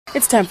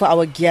It's time for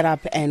our Get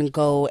Up and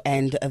Go,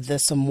 and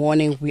this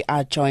morning we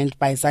are joined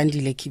by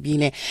Zandile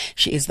Keebine.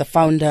 She is the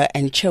founder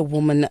and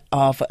chairwoman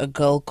of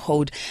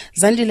GirlCode.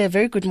 Zandile,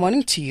 very good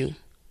morning to you.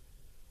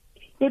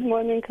 Good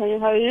morning, Kanye.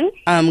 How are you?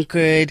 I'm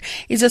good.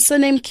 Is your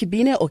surname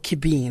Keebine or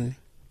Keebine?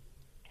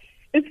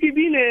 It's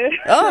Keebine.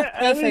 Oh,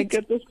 I always perfect.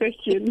 get this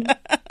question.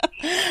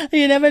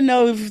 You never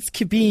know if it's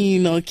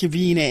Keebine or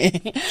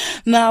Keebine.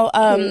 Now,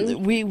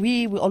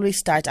 we always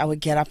start our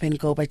Get Up and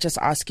Go by just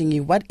asking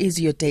you, what is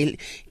your daily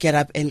Get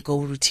Up and Go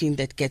routine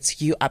that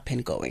gets you up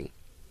and going?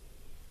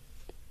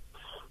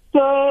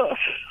 So,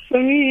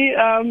 for me,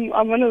 I'm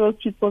one of those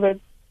people that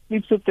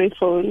sleeps with their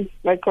phone,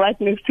 like right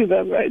next to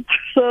them, right?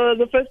 So,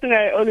 the first thing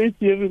I always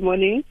do every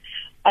morning,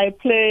 I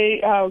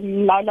play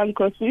Loud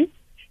Nkosi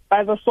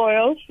by The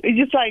Soils. It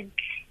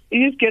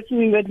just gets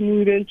me in that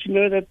mood, and to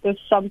know that there's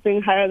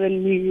something higher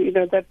than me,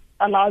 that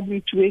allows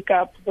me to wake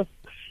up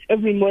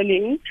every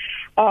morning.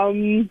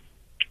 From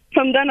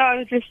then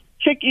on, just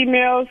check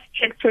emails,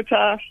 check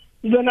Twitter.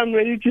 Then I'm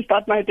ready to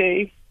start my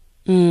day.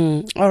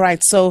 All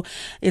right. So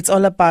it's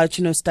all about,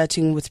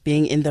 starting with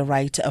being in the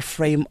right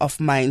frame of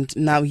mind.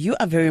 Now, you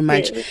are very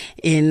much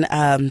in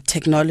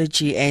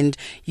technology, and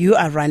you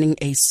are running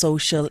a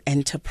social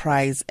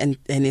enterprise, and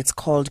it's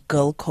called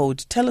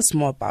GirlCode. Tell us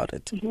more about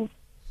it. Mm-hmm.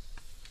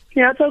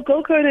 Yeah, so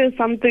GirlCode is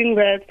something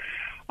that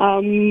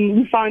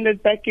we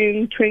founded back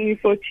in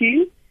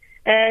 2014,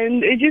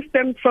 and it just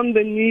stemmed from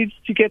the need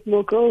to get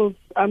more girls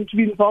to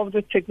be involved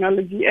with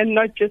technology and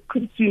not just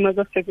consumers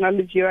of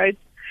technology, right?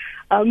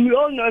 We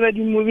all know that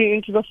we're moving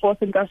into the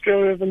fourth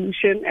industrial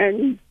revolution,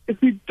 and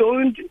if we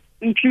don't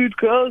include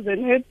girls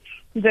in it,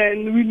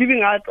 then we're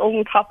leaving out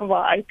almost half of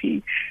our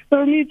IP. So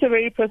for me, it's a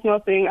very personal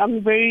thing.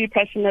 I'm very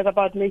passionate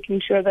about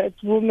making sure that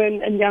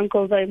women and young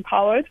girls are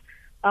empowered.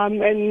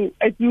 And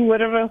I do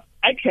whatever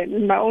I can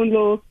in my own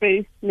little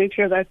space to make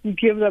sure that we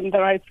give them the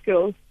right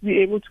skills to be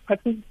able to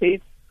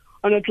participate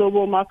on a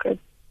global market.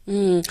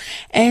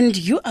 And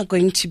you are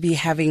going to be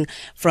having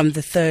from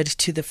the 3rd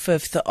to the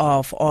 5th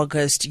of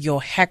August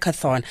your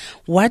hackathon.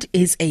 What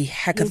is a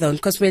hackathon?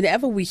 Because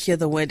whenever we hear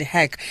the word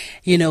hack,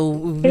 we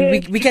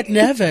get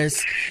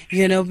nervous,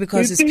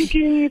 because you're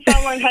thinking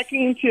someone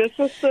hacking into your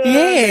system,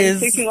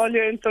 yes, and taking all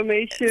your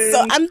information.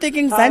 So I'm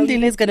thinking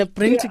Zandile is going to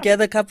bring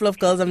together a couple of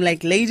girls. I'm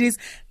like, ladies,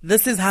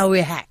 this is how we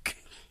hack.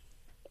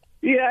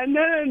 Yeah,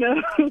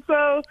 no.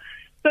 So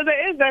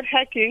there is that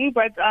hacking,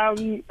 but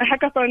a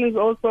hackathon is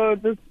also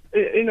this,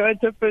 a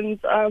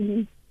different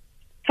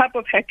type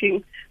of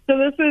hacking. So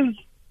this is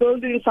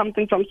building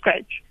something from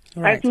scratch.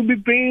 Right? We'll be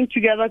bringing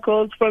together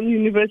girls from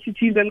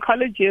universities and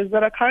colleges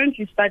that are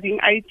currently studying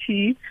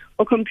IT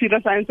or computer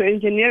science or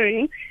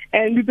engineering,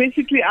 and we're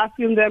basically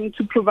asking them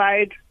to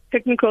provide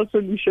technical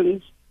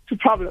solutions to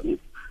problems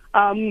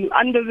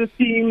under the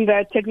theme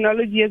that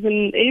technology is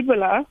an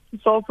enabler to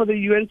solve for the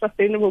UN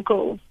Sustainable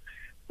Goals.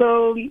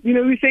 So,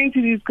 we're saying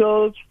to these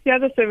girls, here are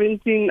the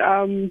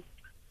 17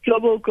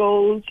 global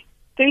goals.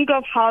 Think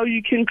of how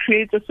you can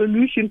create a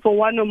solution for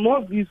one or more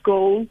of these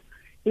goals,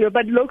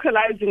 but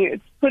localizing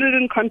it. Put it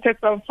in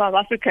context of South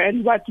Africa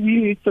and what we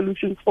need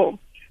solutions for.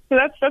 So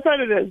that's what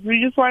it is.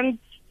 We just want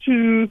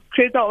to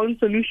create our own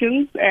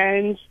solutions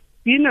and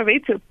be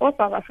innovative for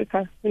South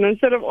Africa,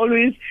 instead of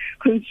always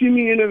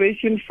consuming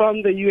innovation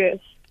from the US.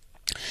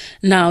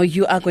 Now,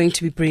 you are going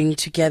to be bringing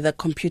together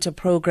computer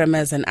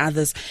programmers and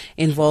others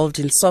involved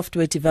in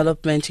software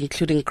development,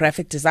 including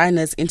graphic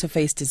designers,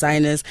 interface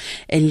designers,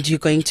 and you're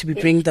going to be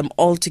bringing them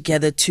all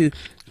together to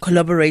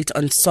collaborate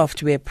on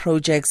software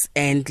projects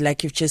and,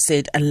 like you've just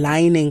said,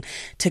 aligning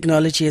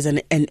technology as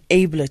an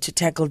enabler to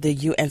tackle the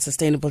UN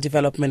Sustainable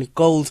Development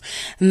Goals.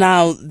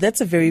 Now, that's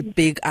a very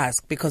big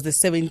ask because the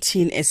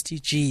 17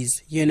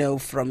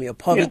 SDGs, from your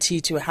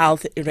poverty to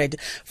health,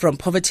 from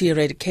poverty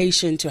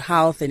eradication to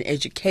health and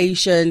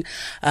education,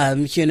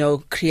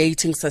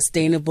 creating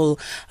sustainable,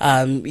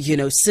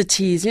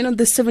 cities.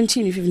 The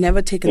 17, if you've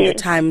never taken the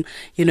time,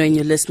 and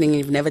you're listening and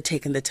you've never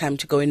taken the time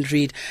to go and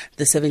read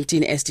the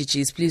 17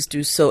 SDGs, please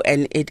do so.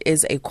 And it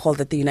is a call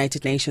that the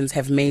United Nations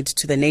have made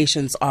to the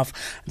nations of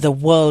the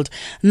world.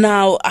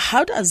 Now,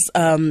 how does,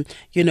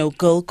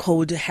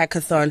 GirlCode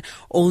Hackathon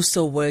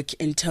also work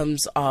in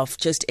terms of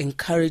just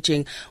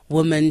encouraging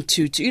women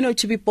to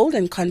be bold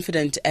and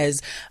confident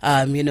as,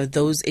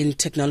 those in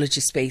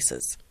technology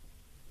spaces?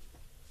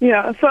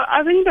 Yeah, so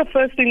I think the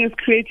first thing is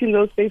creating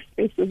those safe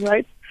spaces,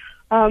 right?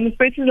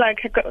 Spaces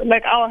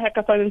like our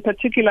hackathon in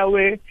particular,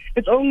 where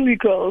it's only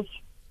girls.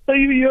 So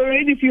you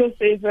already feel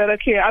safe that,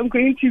 okay, I'm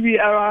going to be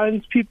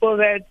around people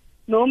that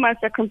know my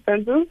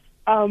circumstances.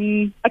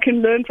 I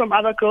can learn from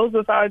other girls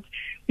without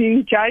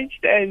being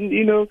judged. And,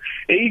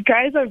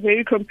 guys are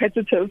very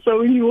competitive. So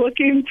when you walk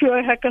into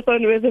a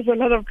hackathon where there's a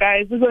lot of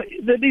guys, there's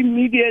an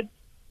immediate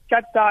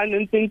shutdown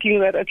and thinking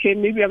that, okay,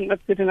 maybe I'm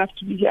not good enough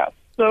to be here.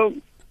 So,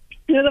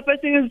 the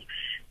first thing is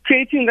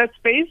creating that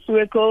space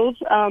where girls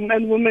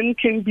and women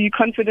can be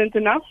confident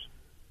enough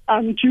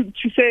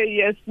to say,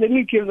 yes, let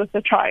me give this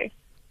a try.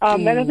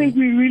 And I think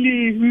we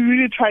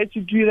really try to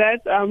do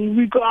that.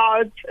 We go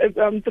out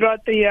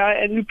throughout the year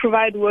and we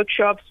provide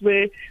workshops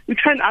where we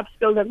try and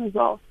upskill them as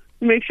well.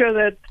 to make sure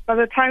that by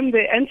the time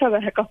they enter the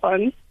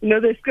hackathon,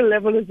 their skill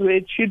level is where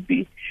it should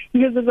be.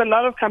 Because there's a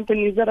lot of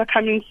companies that are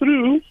coming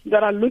through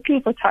that are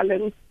looking for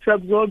talent to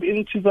absorb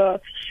into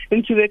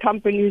their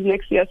companies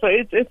next year. So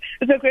it's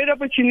a great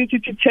opportunity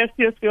to test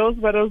your skills,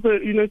 but also,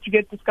 to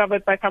get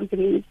discovered by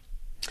companies.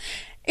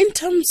 In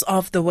terms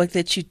of the work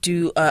that you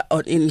do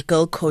in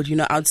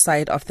GirlCode,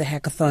 outside of the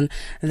hackathon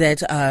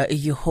that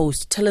you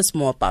host, tell us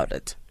more about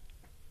it.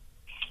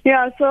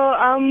 Yeah, so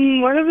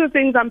one of the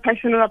things I'm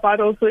passionate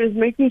about also is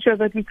making sure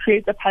that we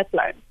create a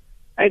pipeline.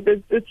 Right?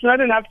 It's not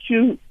enough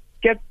to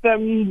get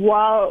them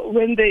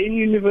when they're in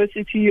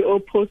university or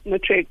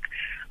post-matric.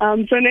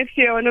 So next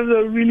year, one of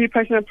the really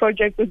passionate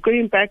projects is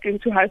going back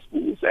into high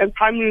schools and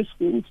primary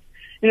schools.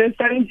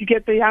 Starting to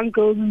get the young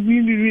girls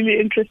really, really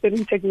interested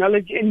in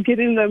technology and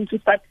getting them to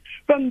start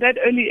from that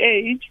early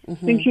age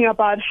thinking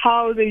about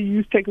how they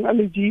use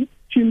technology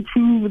to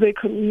improve their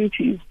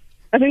communities.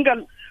 I think,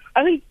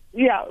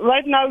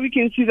 right now we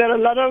can see that a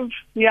lot of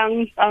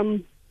young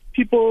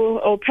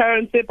people or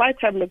parents, they buy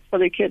tablets for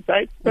their kids,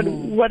 right? But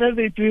what are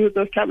they doing with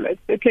those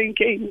tablets? They're playing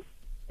games.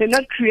 They're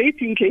not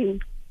creating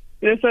games.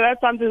 So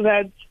that's something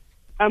that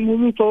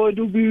moving forward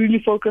we'll be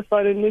really focused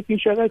on and making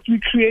sure that we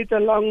create a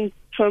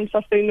long-term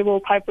sustainable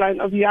pipeline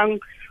of young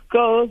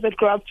girls that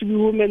grow up to be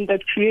women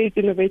that create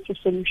innovative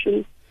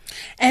solutions.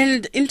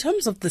 And in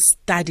terms of the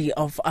study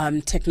of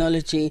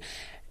technology,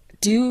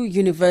 do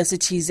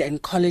universities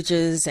and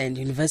colleges and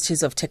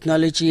universities of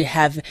technology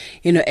have,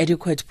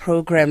 adequate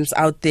programs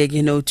out there,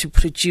 to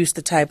produce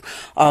the type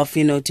of,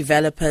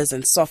 developers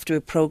and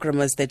software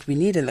programmers that we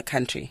need in the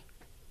country?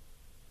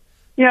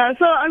 Yeah,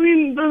 so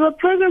the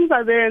programs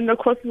are there and the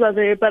courses are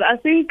there, but I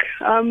think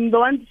the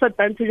one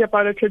disadvantage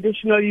about a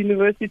traditional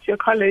university or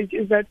college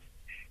is that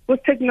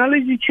with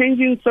technology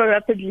changing so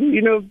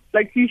rapidly,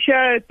 like you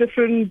hear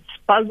different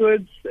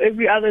buzzwords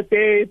every other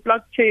day,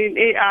 blockchain,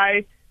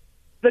 AI,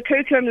 the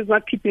curriculum is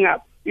not keeping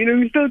up.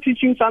 We're still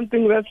teaching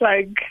something that's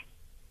like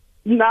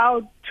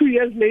now 2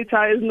 years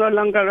later is no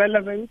longer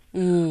relevant. So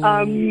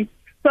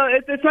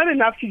it's not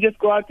enough to just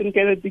go out and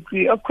get a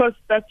degree. Of course,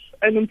 that's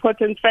an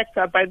important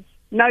factor, but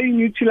now you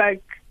need to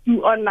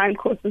do online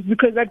courses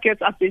because that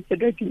gets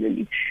updated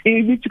regularly. And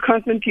you need to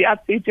constantly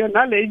update your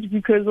knowledge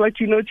because what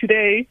you know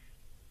today,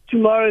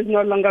 tomorrow is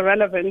no longer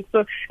relevant.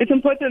 So it's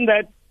important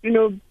that,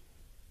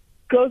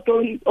 girls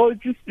don't, or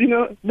just,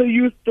 the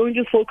youth don't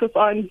just focus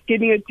on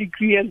getting a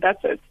degree and that's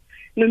it.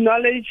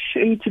 Knowledge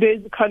in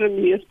today's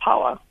economy is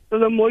power. So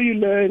the more you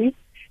learn,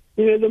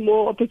 the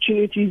more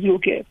opportunities you'll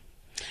get.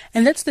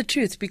 And that's the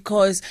truth,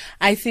 because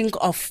I think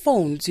of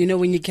phones,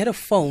 when you get a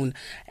phone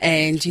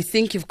and you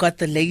think you've got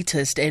the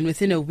latest and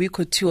within a week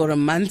or two or a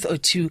month or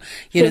two,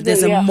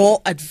 there's a more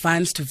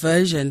advanced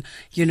version,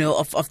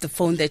 of the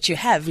phone that you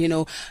have.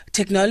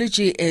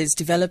 Technology is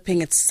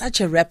developing at such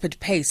a rapid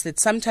pace that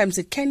sometimes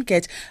it can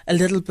get a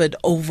little bit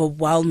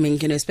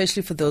overwhelming,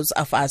 especially for those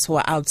of us who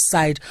are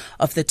outside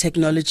of the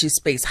technology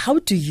space. How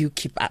do you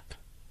keep up?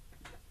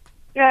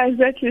 Yeah,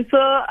 exactly. So,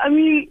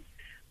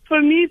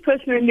 for me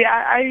personally,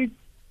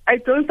 I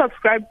don't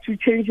subscribe to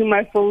changing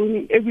my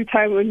phone every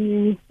time a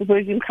new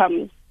version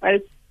comes.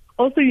 Right?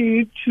 Also, you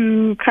need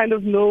to kind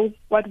of know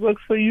what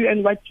works for you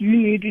and what you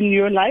need in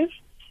your life.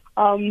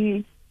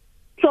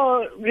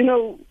 So,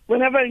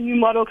 whenever a new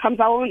model comes,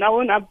 I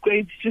won't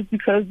upgrade just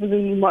because there's a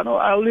new model.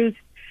 I always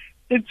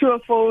stick to a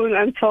phone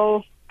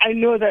until I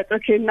know that,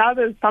 okay, now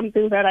there's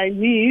something that I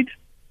need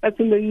that's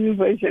in the new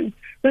version.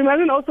 So you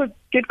mustn't also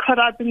get caught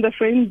up in the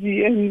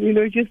frenzy and,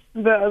 just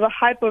the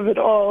hype of it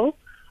all.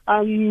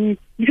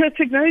 Because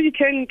technology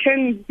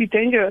can be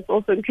dangerous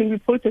also. It can be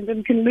potent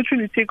and can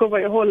literally take over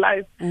your whole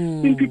life.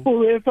 In people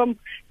where from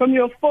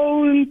your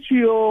phone to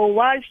your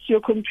watch to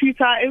your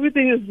computer,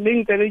 everything is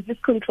linked and it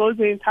just controls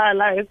your entire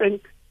life. And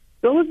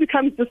it almost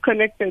becomes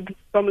disconnected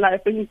from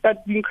life and you start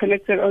being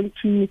connected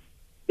onto,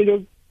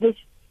 this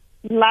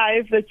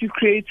life that you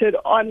created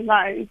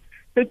online.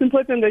 So it's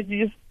important that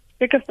you just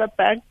take a step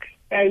back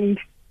and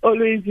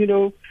always,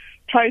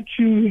 try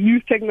to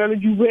use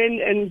technology when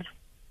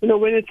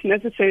it's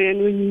necessary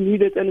and when you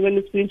need it and when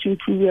it's going to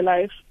improve your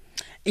life.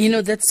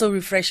 That's so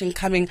refreshing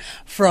coming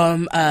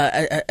from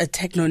a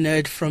techno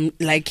nerd from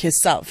like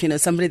yourself,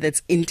 somebody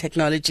that's in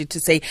technology, to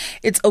say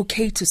it's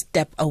okay to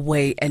step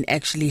away and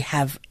actually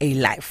have a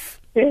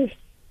life. Yes.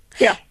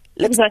 Yeah,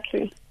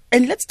 exactly.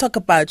 And let's talk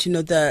about,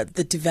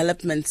 the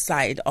development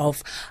side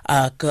of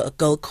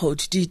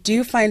GirlCode. Do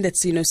you find that,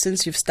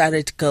 since you've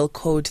started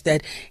GirlCode,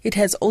 that it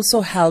has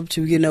also helped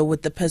you,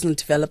 with the personal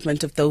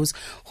development of those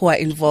who are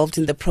involved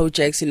in the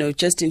projects,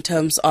 just in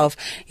terms of,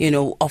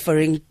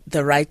 offering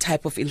the right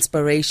type of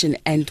inspiration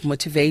and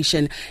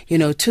motivation,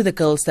 to the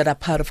girls that are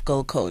part of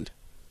GirlCode?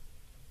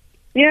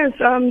 Yes,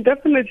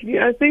 definitely.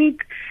 I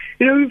think,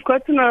 we've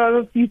gotten a lot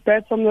of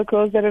feedback from the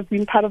girls that have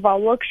been part of our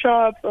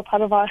workshops or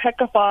part of our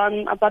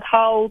hackathon about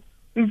how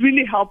we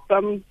really helped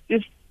them.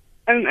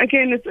 And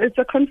again, it's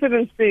a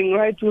confidence thing,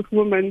 right, with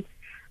women.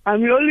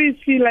 You always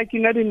feel like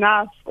you're not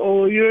enough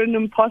or you're an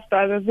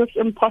imposter. There's this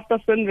imposter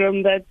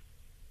syndrome that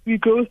we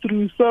go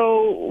through.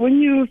 So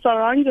when you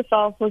surround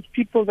yourself with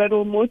people that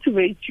will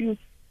motivate you,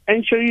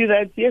 and show you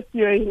that, yes,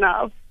 you're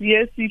enough.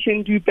 Yes, you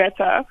can do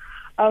better.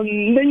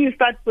 Then you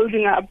start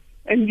building up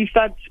and you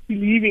start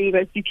believing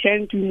that you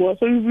can do more.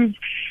 So we've,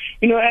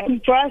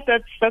 and for us,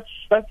 that's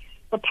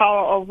the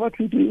power of what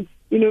we do.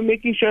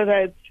 Making sure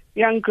that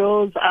young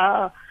girls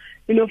are,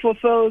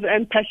 fulfilled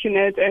and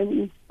passionate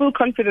and feel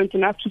confident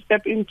enough to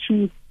step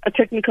into a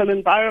technical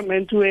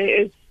environment where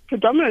it's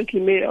predominantly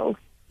male.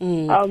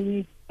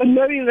 But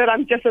knowing that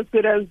I'm just as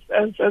good as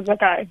a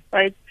guy,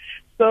 right?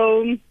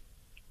 So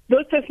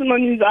those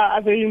testimonies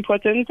are very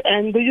important,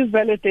 and they just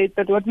validate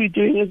that what we're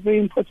doing is very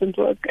important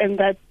work and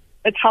that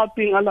it's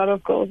helping a lot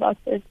of girls out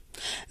there.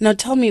 Now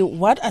tell me,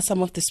 what are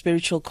some of the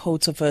spiritual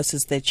codes or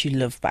verses that you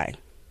live by?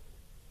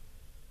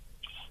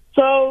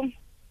 So,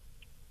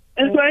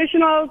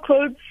 inspirational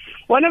quotes,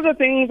 one of the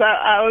things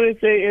I always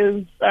say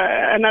is,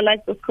 and I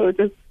like this quote,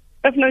 is,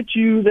 if not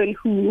you, then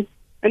who?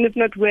 And if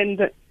not when,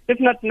 if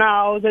not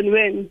now, then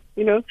when?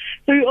 So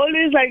we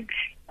always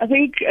I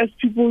think as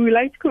people, we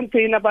like to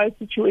complain about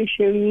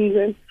situations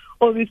and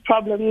all these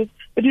problems,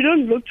 but we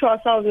don't look to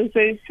ourselves and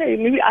say, hey,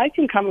 maybe I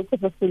can come up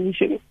with a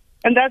solution.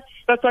 And that's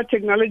what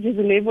technology has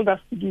enabled us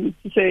to do,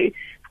 to say,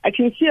 I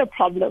can see a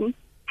problem.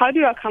 How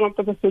do I come up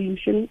with a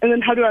solution? And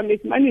then how do I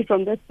make money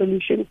from that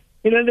solution?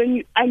 Then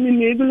I'm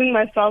enabling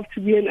myself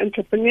to be an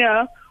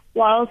entrepreneur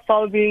while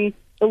solving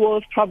the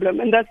world's problem.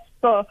 And that's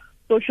the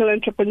social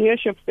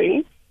entrepreneurship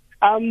thing.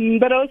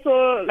 But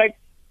also,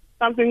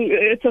 something,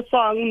 it's a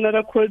song, not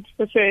a quote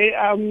per se.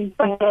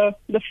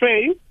 The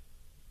phrase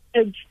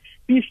is,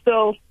 be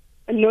still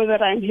and know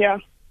that I'm here.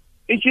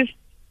 It just,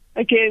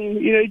 again,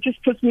 it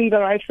just puts me in the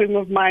right frame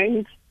of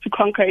mind to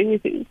conquer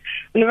anything.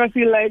 Whenever I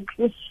feel like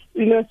this,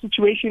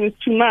 situation is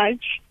too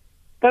much,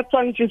 that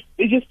song just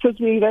puts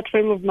me in that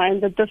frame of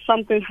mind that there's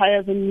something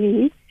higher than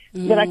me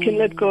that I can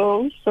let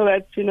go so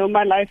that,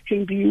 my life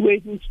can be where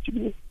it needs to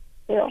be.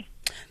 Yeah.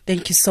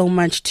 Thank you so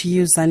much to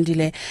you,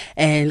 Zandile,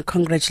 and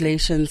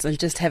congratulations on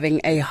just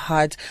having a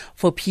heart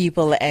for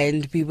people,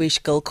 and we wish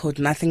GirlCode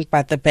nothing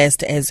but the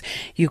best as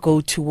you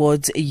go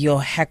towards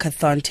your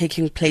hackathon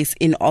taking place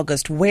in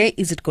August. Where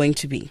is it going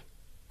to be?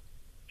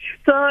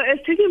 So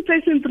it's taking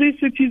place in 3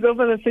 cities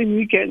over the same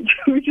weekend,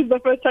 which is the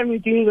first time we're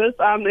doing this.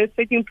 It's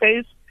taking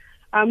place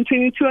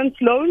 22 on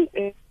Sloan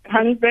in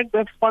Johannesburg.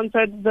 They've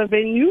sponsored the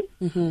venue.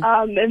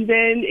 And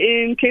then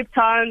in Cape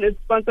Town, it's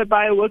sponsored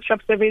by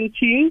Workshop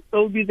 17.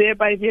 So we'll be there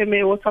by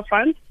VMA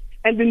Waterfront.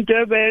 And in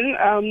Durban,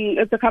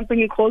 it's a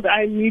company called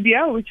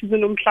iMedia, which is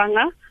in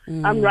Umhlanga,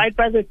 right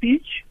by the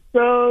beach.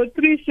 So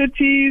 3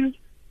 cities,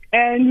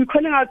 and we're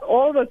calling out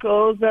all the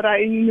girls that are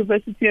in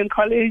university and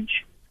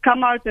college,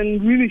 come out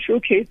and really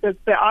showcase that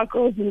there are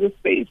girls in this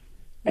space,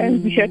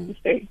 and we're here to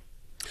stay.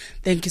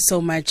 Thank you so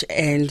much,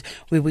 and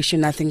we wish you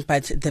nothing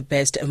but the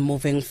best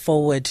moving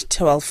forward.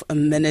 12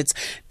 minutes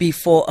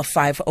before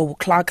 5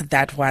 o'clock,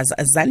 that was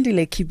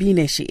Zandile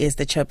Keebine. She is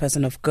the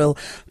chairperson of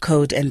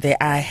GirlCode, and they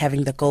are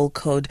having the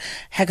GirlCode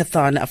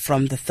Hackathon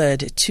from the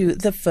 3rd to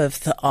the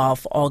 5th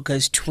of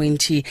August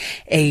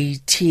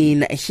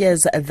 2018.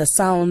 Here's the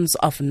sounds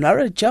of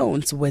Nora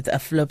Jones with a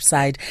flip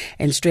side,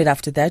 and straight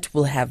after that,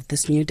 we'll have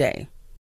This New Day.